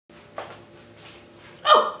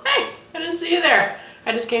there!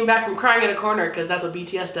 I just came back from crying in a corner because that's what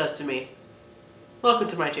BTS does to me. Welcome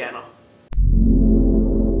to my channel.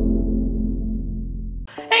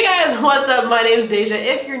 Hey guys, what's up? My name is Deja.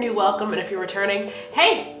 If you're new, welcome, and if you're returning,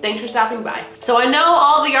 hey, thanks for stopping by. So I know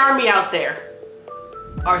all the army out there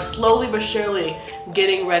are slowly but surely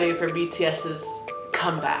getting ready for BTS's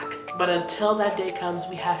comeback. But until that day comes,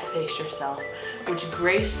 we have Face Yourself, which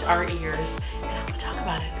graced our ears, and I'm gonna talk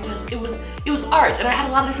about it because it was art, and I had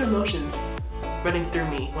a lot of different emotions running through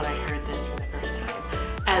me when I heard this for the first time,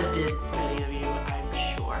 as did many of you,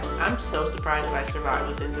 I'm sure. I'm so surprised that I survived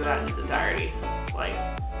listening to that in its entirety. Like,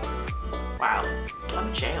 wow, I'm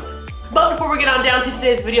a champ. But before we get on down to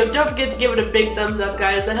today's video, don't forget to give it a big thumbs up,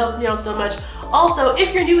 guys. That helps me out so much. Also,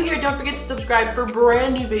 if you're new here, don't forget to subscribe for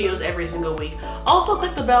brand new videos every single week. Also,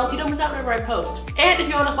 click the bell so you don't miss out whenever I post. And if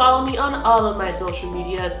you want to follow me on all of my social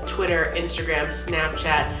media, Twitter, Instagram,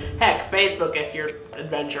 Snapchat, heck, Facebook if you're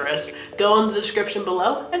adventurous, go in the description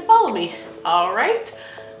below and follow me. All right,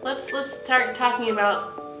 let's start talking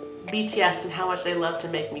about BTS and how much they love to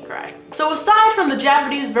make me cry. So aside from the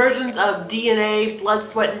Japanese versions of DNA, Blood,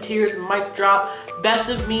 Sweat and Tears, Mic Drop, Best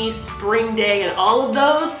of Me, Spring Day, and all of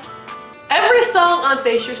those, every song on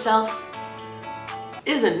Face Yourself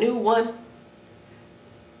is a new one.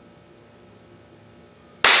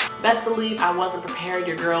 Best believe I wasn't prepared,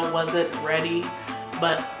 your girl wasn't ready,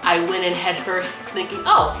 but I went in head first thinking,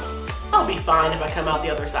 oh, I'll be fine if I come out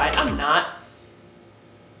the other side. I'm not.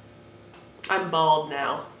 I'm bald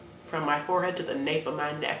now. From my forehead to the nape of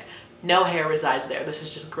my neck. No hair resides there. This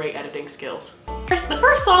is just great editing skills. The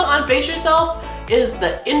first song on Face Yourself is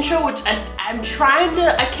the intro, which I'm trying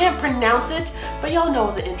to, I can't pronounce it, but y'all know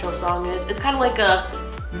what the intro song is. It's kind of like a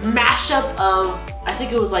mashup of, I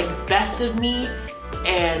think it was like Best of Me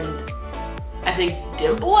and I think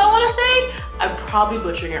Dimple, I want to say. I'm probably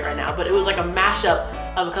butchering it right now, but it was like a mashup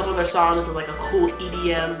of a couple of their songs with like a cool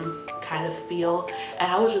EDM kind of feel. And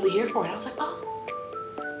I was really here for it. I was like, oh,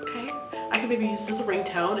 I could maybe use this as a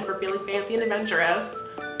ringtone if we're feeling fancy and adventurous.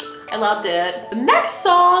 I loved it. The next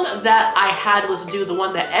song that I had to listen to, the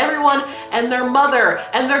one that everyone and their mother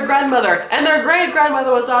and their grandmother and their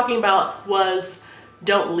great-grandmother was talking about, was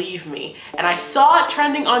Don't Leave Me. And I saw it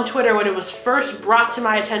trending on Twitter when it was first brought to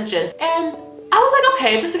my attention, and I was like,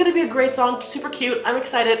 okay, this is gonna be a great song, super cute, I'm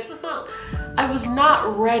excited. I was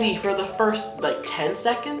not ready for the first like 10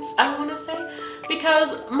 seconds, I wanna say,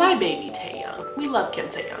 because my baby Taeyoung, we love Kim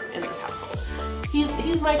Taeyoung in this household.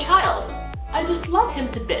 He's my child. I just love him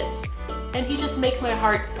to bits. And he just makes my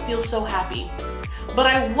heart feel so happy. But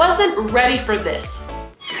I wasn't ready for this.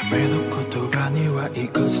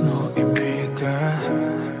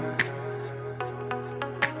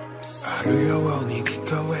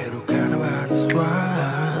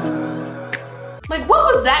 Like, what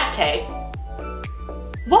was that, Tae?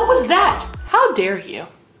 What was that? How dare you?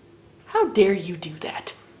 How dare you do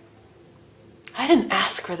that? I didn't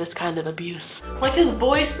ask for this kind of abuse. Like, his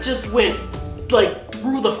voice just went like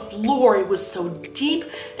through the floor. It was so deep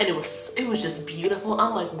and it was just beautiful.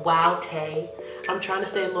 I'm like, wow, Tae. I'm trying to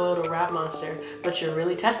stay loyal to Rap Monster, but you're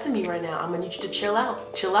really testing me right now. I'm gonna need you to chill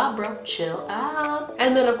out. Chill out, bro. Chill out.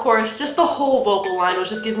 And then of course, just the whole vocal line was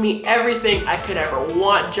just giving me everything I could ever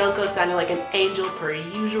want. Jungkook sounding like an angel per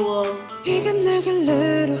usual.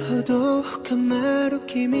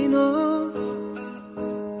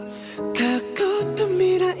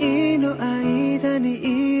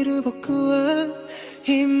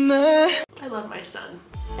 I love my son.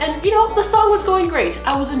 And you know, the song was going great.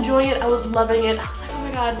 I was enjoying it, I was loving it. I was like, oh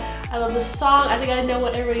my god, I love this song. I think I know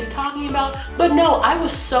what everybody's talking about. But no, I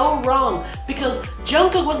was so wrong, because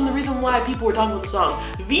Jungkook wasn't the reason why people were talking about the song.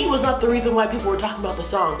 V was not the reason why people were talking about the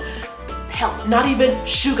song. Hell, not even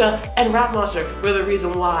Suga and Rap Monster were the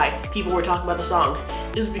reason why people were talking about the song.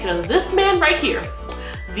 It's because this man right here,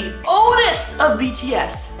 the oldest of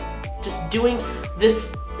BTS, just doing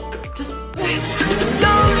this, just...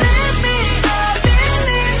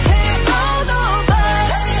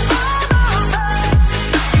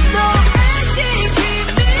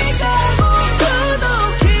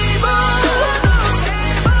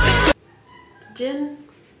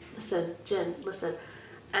 Jin, listen,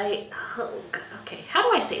 okay, how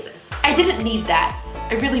do I say this? I didn't need that.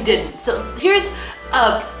 I really didn't. So here's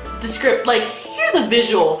a here's a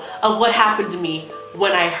visual of what happened to me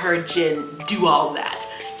when I heard Jin do all that.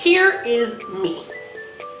 Here is me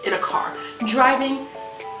in a car, driving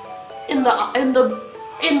in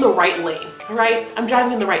the right lane, right? I'm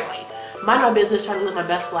driving in the right lane. Mind my business, trying to live my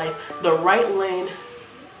best life. The right lane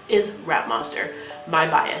is Rap Monster, my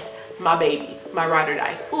bias, my baby, my ride or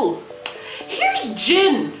die. Ooh, here's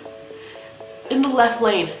Jin in the left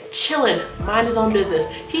lane, chilling, mind his own business.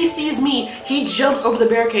 He sees me, he jumps over the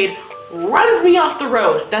barricade, runs me off the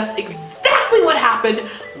road. That's exactly what happened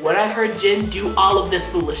when I heard Jin do all of this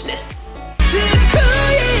foolishness.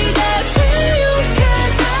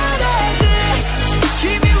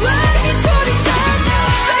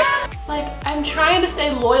 Like, I'm trying to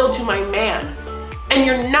stay loyal to my man, and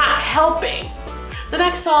you're not helping. The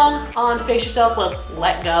next song on Face Yourself was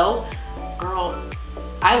Let Go. Girl,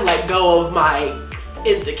 I let go of my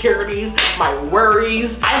insecurities, my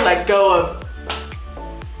worries. I let go of...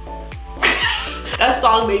 That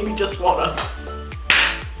song made me just wanna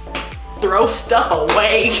throw stuff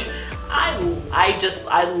away. I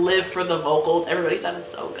live for the vocals. Everybody sounded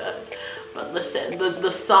so good. But listen,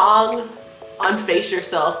 the song on Face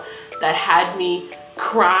Yourself that had me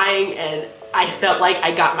crying and I felt like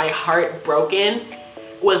I got my heart broken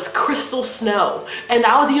was Crystal Snow. And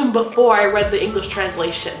that was even before I read the English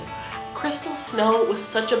translation. Crystal Snow was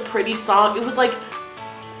such a pretty song. It was like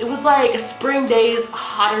Spring Day's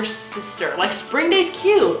hotter sister. Like, Spring Day's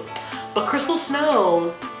cute, but Crystal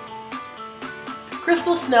Snow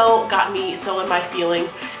got me so in my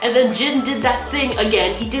feelings. And then Jin did that thing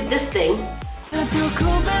again. He did this thing.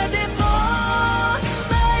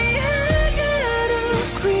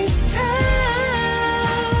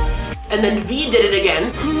 And then V did it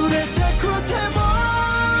again.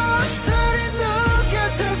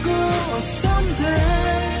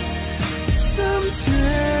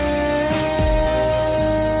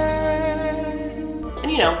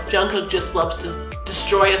 And you know, Jungkook just loves to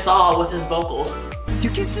destroy us all with his vocals.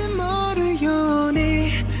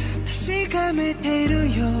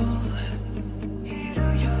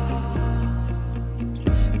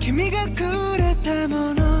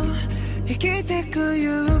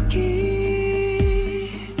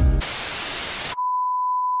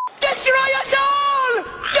 Destroy us all!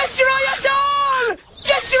 Destroy us all!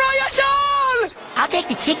 Destroy us all! I'll take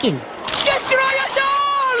the chicken. Destroy us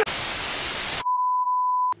all!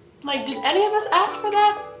 Like, did any of us ask for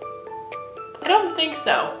that? I don't think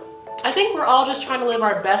so. I think we're all just trying to live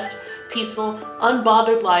our best, peaceful,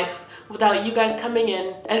 unbothered life without you guys coming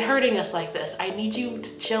in and hurting us like this. I need you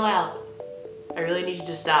to chill out. I really need you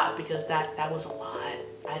to stop, because that was a lot.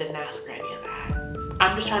 I didn't ask for any of that.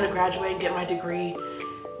 I'm just trying to graduate and get my degree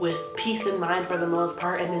with peace in mind for the most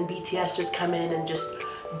part, and then BTS just come in and just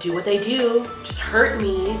do what they do, just hurt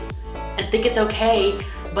me and think it's okay,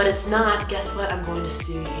 but it's not. Guess what? I'm going to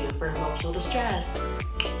sue you for emotional distress.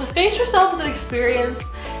 But Face Yourself is an experience,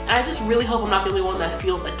 and I just really hope I'm not the only one that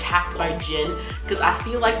feels attacked by Jin, because I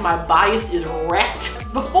feel like my bias is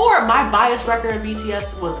wrecked. Before, my bias record of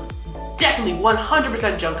BTS was definitely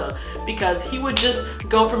 100% Jungkook, because he would just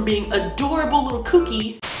go from being adorable little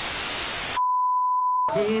kooky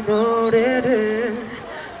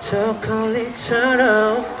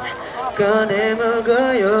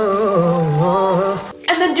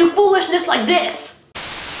and then do foolishness like this.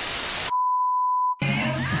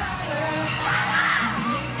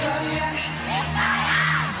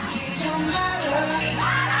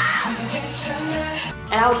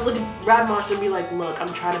 And I would just look at Rad Monster and be like, look,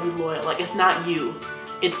 I'm trying to be loyal. Like, it's not you,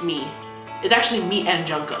 it's me. It's actually me and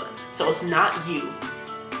Jungkook, so it's not you.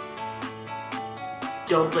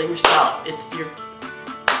 Don't blame yourself, it's your...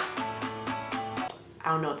 I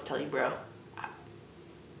don't know what to tell you, bro.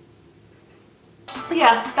 But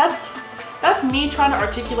yeah, that's me trying to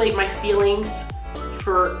articulate my feelings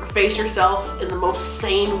for Face Yourself in the most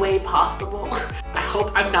sane way possible. I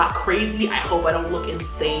hope I'm not crazy, I hope I don't look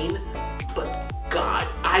insane, but God,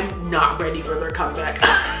 I'm not ready for their comeback.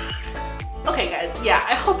 Okay guys, yeah,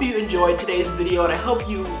 I hope you enjoyed today's video and I hope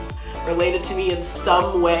you related to me in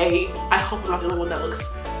some way. I hope I'm not the only one that looks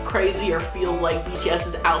crazy or feels like BTS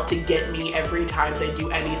is out to get me every time they do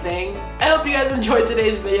anything. I hope you guys enjoyed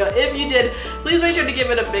today's video. If you did, please make sure to give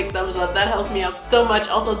it a big thumbs up. That helps me out so much.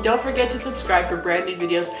 Also, don't forget to subscribe for brand new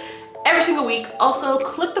videos every single week. Also,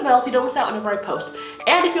 click the bell so you don't miss out whenever I post.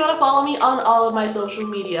 And if you want to follow me on all of my social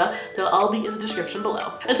media, they'll all be in the description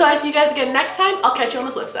below. Until I see you guys again next time, I'll catch you on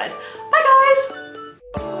the flip side. Bye guys!